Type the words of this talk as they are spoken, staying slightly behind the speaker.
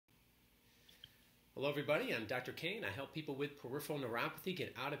Hello, everybody. I'm Dr. Cain. I help people with peripheral neuropathy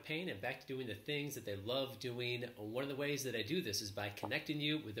get out of pain and back to doing the things that they love doing. One of the ways that I do this is by connecting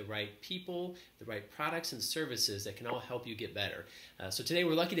you with the right people, the right products and services that can all help you get better. So today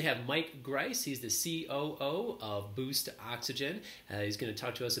we're lucky to have Mike Grice. He's the COO of Boost Oxygen. He's going to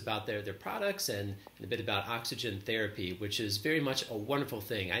talk to us about their products and a bit about oxygen therapy, which is very much a wonderful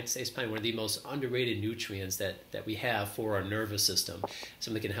thing. I'd say it's probably one of the most underrated nutrients that we have for our nervous system.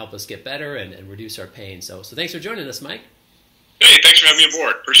 Something that can help us get better and reduce our pain. So thanks for joining us, Mike. Hey, thanks for having me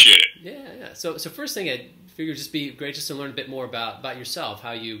aboard. Appreciate it. Yeah. So first thing, I figured just be great just to learn a bit more about yourself,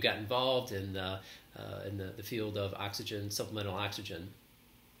 how you got involved in the field of oxygen, supplemental oxygen.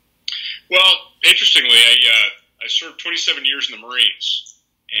 Well, interestingly, I served 27 years in the Marines,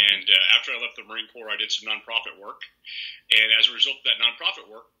 and after I left the Marine Corps, I did some nonprofit work, and as a result of that nonprofit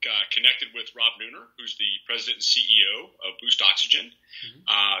work, connected with Rob Nooner, who's the president and CEO of Boost Oxygen.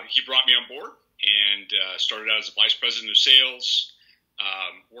 Mm-hmm. He brought me on board and started out as a vice president of sales,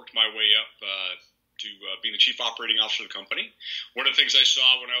 worked my way up to being the chief operating officer of the company. One of the things I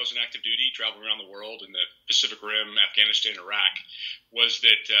saw when I was in active duty, traveling around the world in the Pacific Rim, Afghanistan, Iraq, was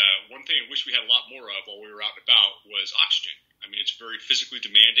that one thing I wish we had a lot more of while we were out and about was oxygen. I mean, it's very physically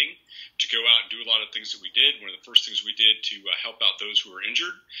demanding to go out and do a lot of things that we did. One of the first things we did to help out those who were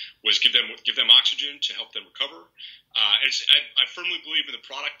injured was give them oxygen to help them recover. I firmly believe in the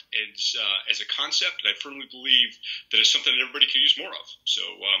product as a concept, and I firmly believe that it's something that everybody can use more of. So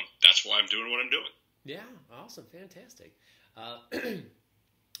that's why I'm doing what I'm doing. Yeah, awesome, fantastic.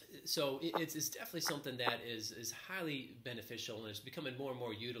 So it's definitely something that is highly beneficial, and it's becoming more and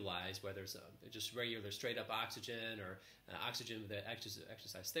more utilized, whether it's just regular straight up oxygen or oxygen with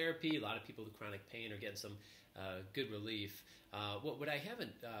exercise therapy. A lot of people with chronic pain are getting some good relief. What I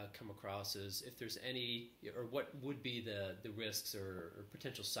haven't come across is if there's any, or what would be the risks or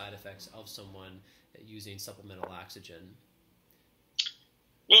potential side effects of someone using supplemental oxygen.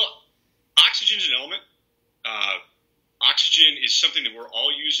 Well, oxygen is an element. Oxygen is something that we're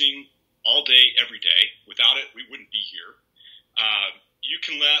all using all day, every day. Without it, we wouldn't be here. You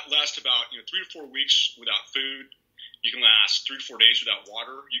can last about 3 to 4 weeks without food. You can last 3 to 4 days without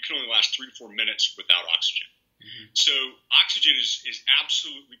water. You can only last 3 to 4 minutes without oxygen. Mm-hmm. So oxygen is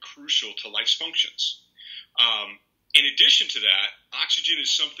absolutely crucial to life's functions. In addition to that, oxygen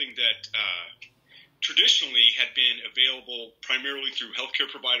is something that traditionally had been available primarily through healthcare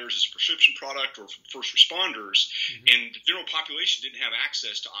providers as a prescription product or from first responders, mm-hmm. and the general population didn't have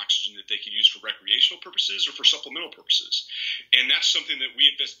access to oxygen that they could use for recreational purposes or for supplemental purposes. And that's something that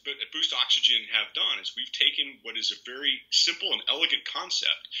we at Boost Oxygen have done, is we've taken what is a very simple and elegant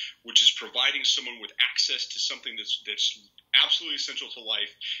concept, which is providing someone with access to something that's absolutely essential to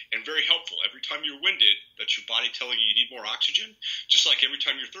life and very helpful. Every time you're winded, that's your body telling you need more oxygen. Just like every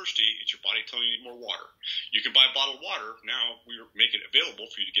time you're thirsty, it's your body telling you need more water. You can buy a bottle of water. Now we make it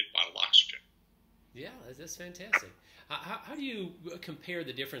available for you to get bottled oxygen. Yeah, that's fantastic. How do you compare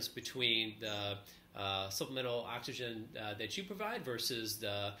the difference between the supplemental oxygen that you provide versus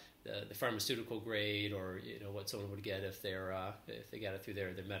the pharmaceutical grade, or what someone would get if they got it through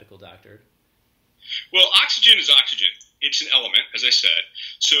their medical doctor? Well, oxygen is oxygen. It's an element, as I said.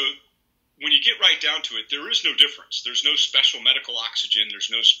 So when you get right down to it, there is no difference. There's no special medical oxygen. There's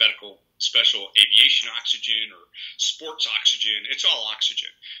no special aviation oxygen or sports oxygen. It's all oxygen.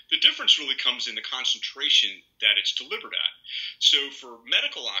 The difference really comes in the concentration that it's delivered at. So for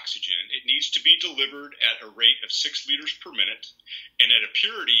medical oxygen, it needs to be delivered at a rate of 6 liters per minute and at a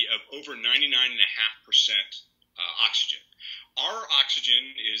purity of over 99.5% oxygen. Our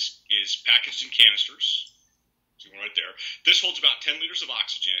oxygen is packaged in canisters. See one right there. This holds about 10 liters of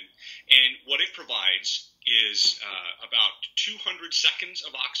oxygen, and what it provides is about 200 seconds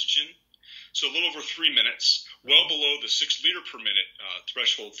of oxygen, so a little over 3 minutes, well below the 6 liter per minute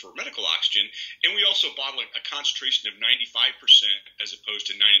threshold for medical oxygen. And we also bottle a concentration of 95% as opposed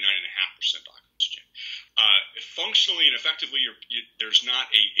to 99.5% oxygen. Functionally and effectively, there's not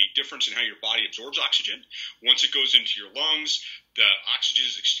a difference in how your body absorbs oxygen. Once it goes into your lungs, the oxygen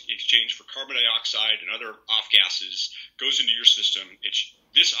is exchanged for carbon dioxide and other off gases, goes into your system.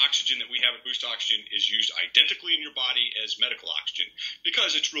 This oxygen that we have at Boost Oxygen is used identically in your body as medical oxygen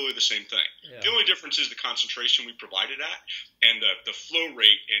because it's really the same thing. Yeah. The only difference is the concentration we provide it at and the flow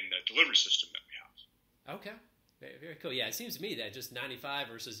rate and the delivery system that we have. Okay. Very, very cool. Yeah, it seems to me that just 95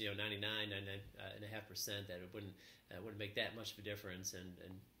 versus 99.5%, that it wouldn't make that much of a difference and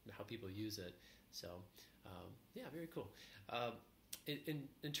how people use it. So yeah, very cool.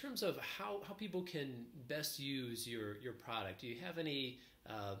 In terms of how people can best use your product, do you have any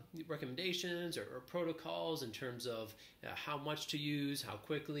recommendations or protocols in terms of how much to use, how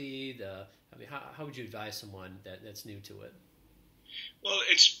quickly? How would you advise someone that's new to it? Well,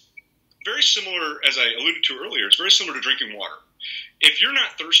 it's very similar, as I alluded to earlier. It's very similar to drinking water. If you're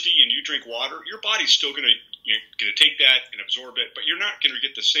not thirsty and you drink water, your body's still going to take that and absorb it, but you're not going to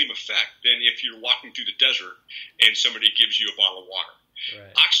get the same effect than if you're walking through the desert and somebody gives you a bottle of water.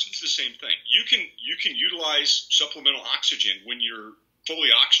 Right. Oxygen's the same thing. You can utilize supplemental oxygen when you're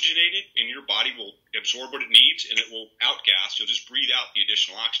fully oxygenated, and your body will absorb what it needs and it will outgas. You'll just breathe out the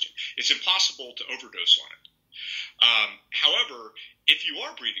additional oxygen. It's impossible to overdose on it. However, if you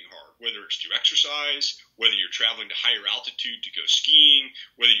are breathing hard, whether it's through exercise, whether you're traveling to higher altitude to go skiing,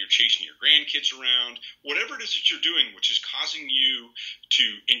 whether you're chasing your grandkids around, whatever it is that you're doing which is causing you to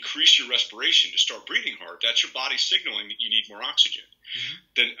increase your respiration, to start breathing hard, that's your body signaling that you need more oxygen. Mm-hmm.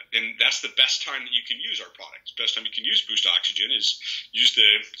 Then that's the best time that you can use our product. The best time you can use Boost Oxygen is just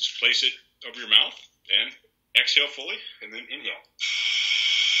place it over your mouth and exhale fully and then inhale.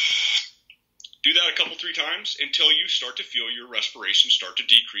 Do that a couple, 3 times until you start to feel your respiration start to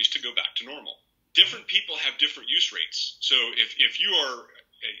decrease to go back to normal. Different people have different use rates. So if you are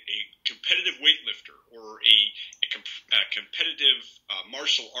a competitive weightlifter or a competitive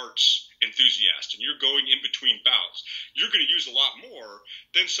martial arts enthusiast and you're going in between bouts, you're going to use a lot more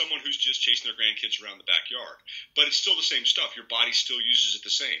than someone who's just chasing their grandkids around the backyard. But it's still the same stuff. Your body still uses it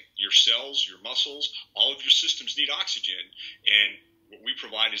the same. Your cells, your muscles, all of your systems need oxygen, and what we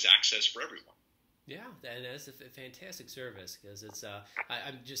provide is access for everyone. Yeah, and that's a fantastic service because it's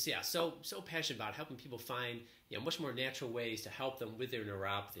I'm just so passionate about helping people find much more natural ways to help them with their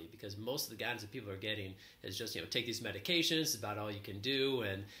neuropathy, because most of the guidance that people are getting is just take these medications, it's about all you can do,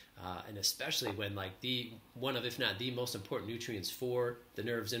 and especially when one of, if not the most important nutrients for the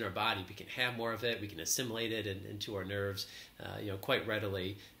nerves in our body, we can have more of it, we can assimilate it into our nerves quite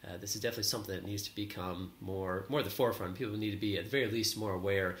readily. This is definitely something that needs to become more the forefront. People need to be at the very least more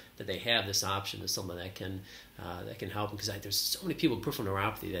aware that they have this option as something that can help them, because there's so many people with peripheral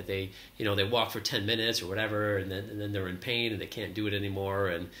neuropathy that they walk for 10 minutes or whatever, and then they're in pain and they can't do it anymore,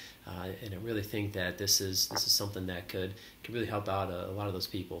 and I really think that this is something that could really help out a lot of those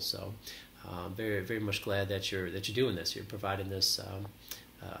people. So very, very much glad that you're doing this. You're providing this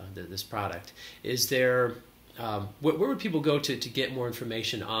this product. Is there where would people go to get more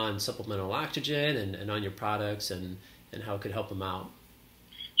information on supplemental oxygen and on your products and how it could help them out?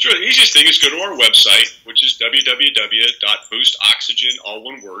 Sure. The easiest thing is go to our website, which is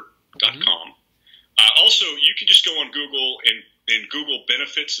www.boostoxygen.com. Also, you can just go on Google and Google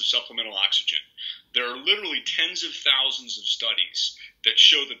benefits of supplemental oxygen. There are literally tens of thousands of studies that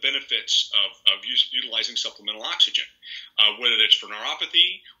show the benefits of utilizing supplemental oxygen, whether it's for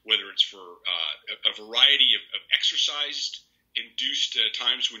neuropathy, whether it's for a variety of exercise-induced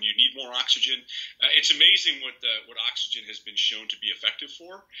times when you need more oxygen. It's amazing what oxygen has been shown to be effective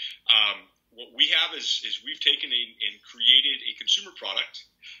for. What we have is we've taken and created a consumer product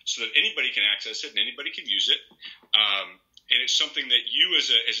so that anybody can access it and anybody can use it. And it's something that you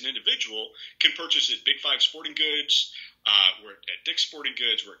as an individual can purchase at Big Five Sporting Goods. We're at Dick's Sporting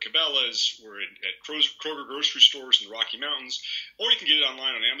Goods. We're at Cabela's. We're at Kroger grocery stores in the Rocky Mountains. Or you can get it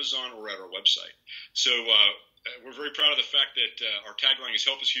online on Amazon or at our website. So we're very proud of the fact that our tagline is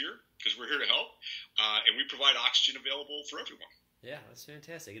 "Help us here," because we're here to help. And we provide oxygen available for everyone. Yeah, that's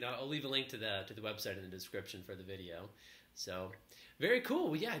fantastic. I'll leave a link to the website in the description for the video. So very cool.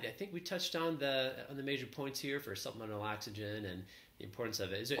 Well, yeah, I think we touched on the major points here for supplemental oxygen and the importance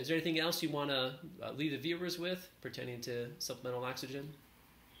of it. Is there anything else you want to leave the viewers with pertaining to supplemental oxygen?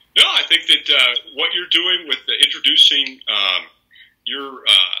 No, I think that what you're doing with introducing your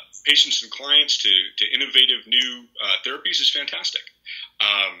patients and clients to innovative new therapies is fantastic.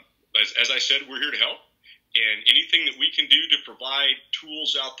 As I said, we're here to help. And anything that we can do to provide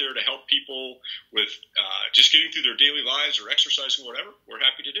tools out there to help people with just getting through their daily lives or exercising or whatever, we're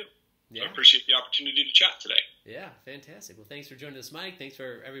happy to do. Yeah. So I appreciate the opportunity to chat today. Yeah, fantastic. Well, thanks for joining us, Mike. Thanks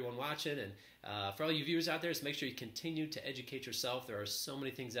for everyone watching. And for all you viewers out there, just make sure you continue to educate yourself. There are so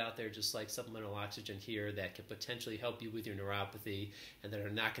many things out there, just like supplemental oxygen here, that can potentially help you with your neuropathy and that are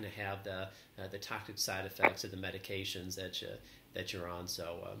not going to have the toxic side effects of the medications that you're on.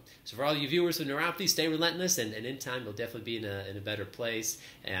 So for all you viewers with neuropathy, stay relentless, and in time you'll definitely be in a better place.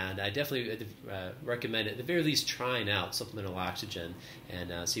 And I definitely recommend, at the very least, trying out supplemental oxygen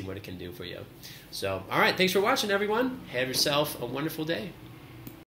and seeing what it can do for you. So, all right, thanks for watching, everyone. Have yourself a wonderful day.